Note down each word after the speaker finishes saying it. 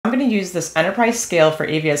going to use this enterprise scale for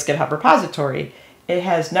AVS GitHub repository. It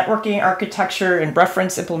has networking, architecture, and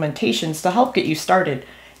reference implementations to help get you started.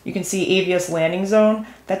 You can see AVS landing zone.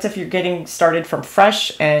 That's if you're getting started from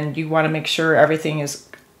fresh and you want to make sure everything is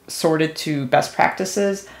sorted to best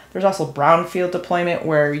practices. There's also brownfield deployment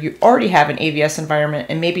where you already have an AVS environment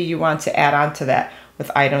and maybe you want to add on to that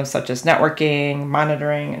with items such as networking,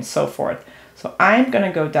 monitoring, and so forth. So I'm going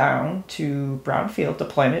to go down to brownfield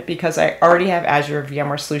deployment because I already have Azure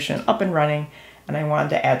VMware Solution up and running and I wanted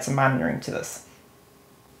to add some monitoring to this.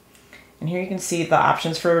 And here you can see the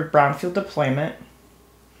options for brownfield deployment.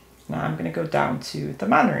 Now I'm going to go down to the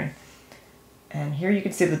monitoring. And here you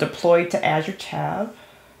can see the deploy to Azure tab.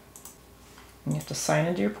 And you have to sign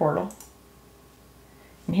into your portal.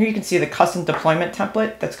 And here you can see the custom deployment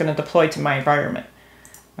template that's going to deploy to my environment.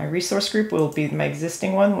 My resource group will be my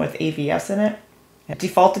existing one with AVS in it. It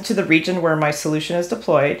defaulted to the region where my solution is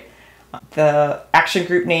deployed. The action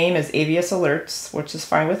group name is AVS Alerts, which is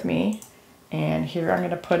fine with me. And here I'm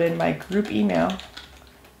going to put in my group email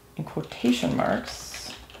in quotation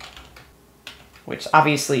marks, which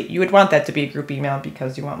obviously you would want that to be a group email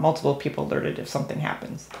because you want multiple people alerted if something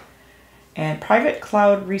happens. And private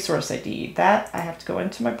cloud resource ID, that I have to go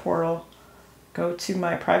into my portal, go to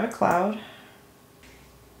my private cloud,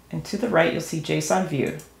 and to the right you'll see JSON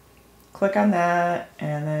view. Click on that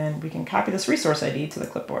and then we can copy this resource ID to the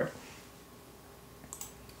clipboard.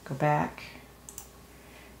 Go back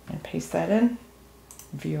and paste that in,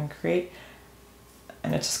 view and create,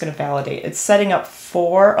 and it's just going to validate. It's setting up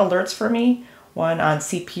 4 alerts for me, one on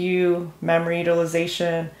CPU, memory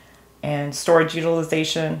utilization, and storage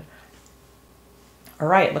utilization. All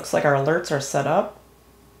right, looks like our alerts are set up.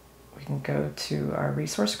 We can go to our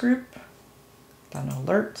resource group, down to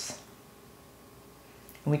alerts,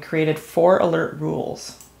 and we created 4 alert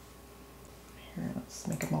rules. Here, let's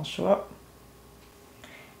make them all show up.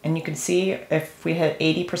 And you can see if we hit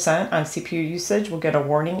 80% on CPU usage, we'll get a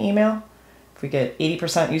warning email. If we get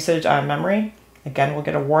 80% usage on memory, again, we'll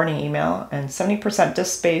get a warning email. And 70%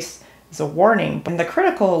 disk space is a warning. And the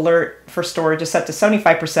critical alert for storage is set to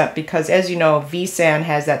 75% because, as you know, vSAN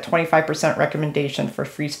has that 25% recommendation for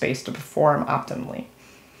free space to perform optimally.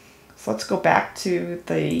 So let's go back to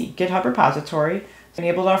the GitHub repository.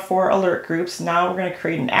 Enabled our 4 alert groups. Now we're going to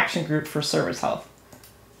create an action group for service health.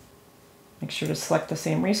 Make sure to select the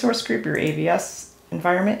same resource group your AVS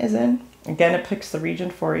environment is in. Again, it picks the region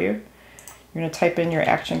for you. You're going to type in your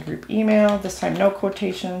action group email, this time no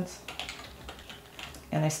quotations.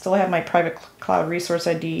 And I still have my private cloud resource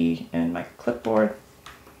ID in my clipboard.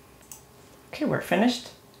 Okay, we're finished.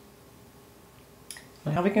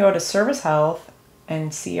 Now we can go to service health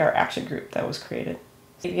and see our action group that was created.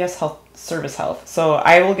 AVS Health Service Health. So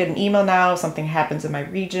I will get an email now if something happens in my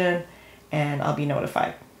region and I'll be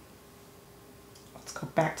notified. Let's go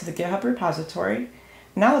back to the GitHub repository.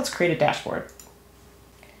 Now let's create a dashboard.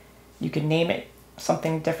 You can name it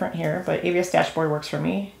something different here, but AVS dashboard works for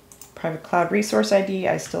me. Private cloud resource ID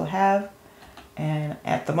I still have. And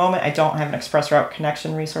at the moment I don't have an express route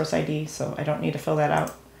connection resource ID, so I don't need to fill that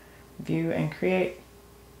out. View and create.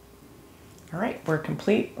 All right, we're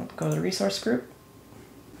complete. Let's go to the resource group.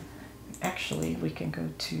 Actually, we can go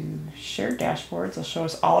to shared dashboards. It'll show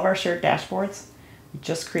us all of our shared dashboards. We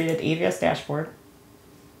just created AVS dashboard.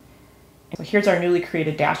 So here's our newly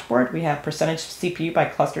created dashboard. We have percentage CPU by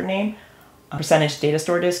cluster name, percentage data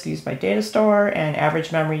store disk used by data store, and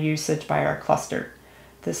average memory usage by our cluster.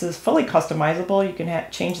 This is fully customizable. You can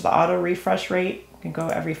change the auto refresh rate. You can go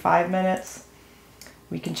every 5 minutes.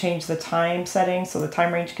 We can change the time setting, so the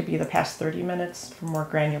time range could be the past 30 minutes for more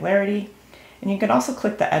granularity. And you can also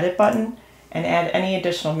click the edit button and add any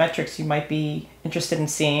additional metrics you might be interested in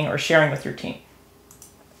seeing or sharing with your team.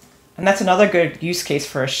 And that's another good use case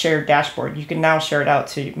for a shared dashboard. You can now share it out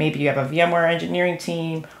to maybe you have a VMware engineering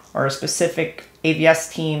team or a specific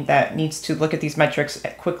AVS team that needs to look at these metrics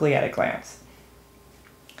quickly at a glance.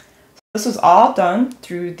 This was all done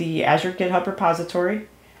through the Azure GitHub repository,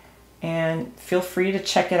 and feel free to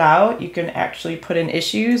check it out. You can actually put in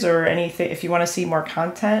issues or anything. If you want to see more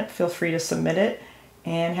content, feel free to submit it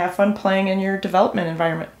and have fun playing in your development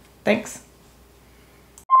environment. Thanks.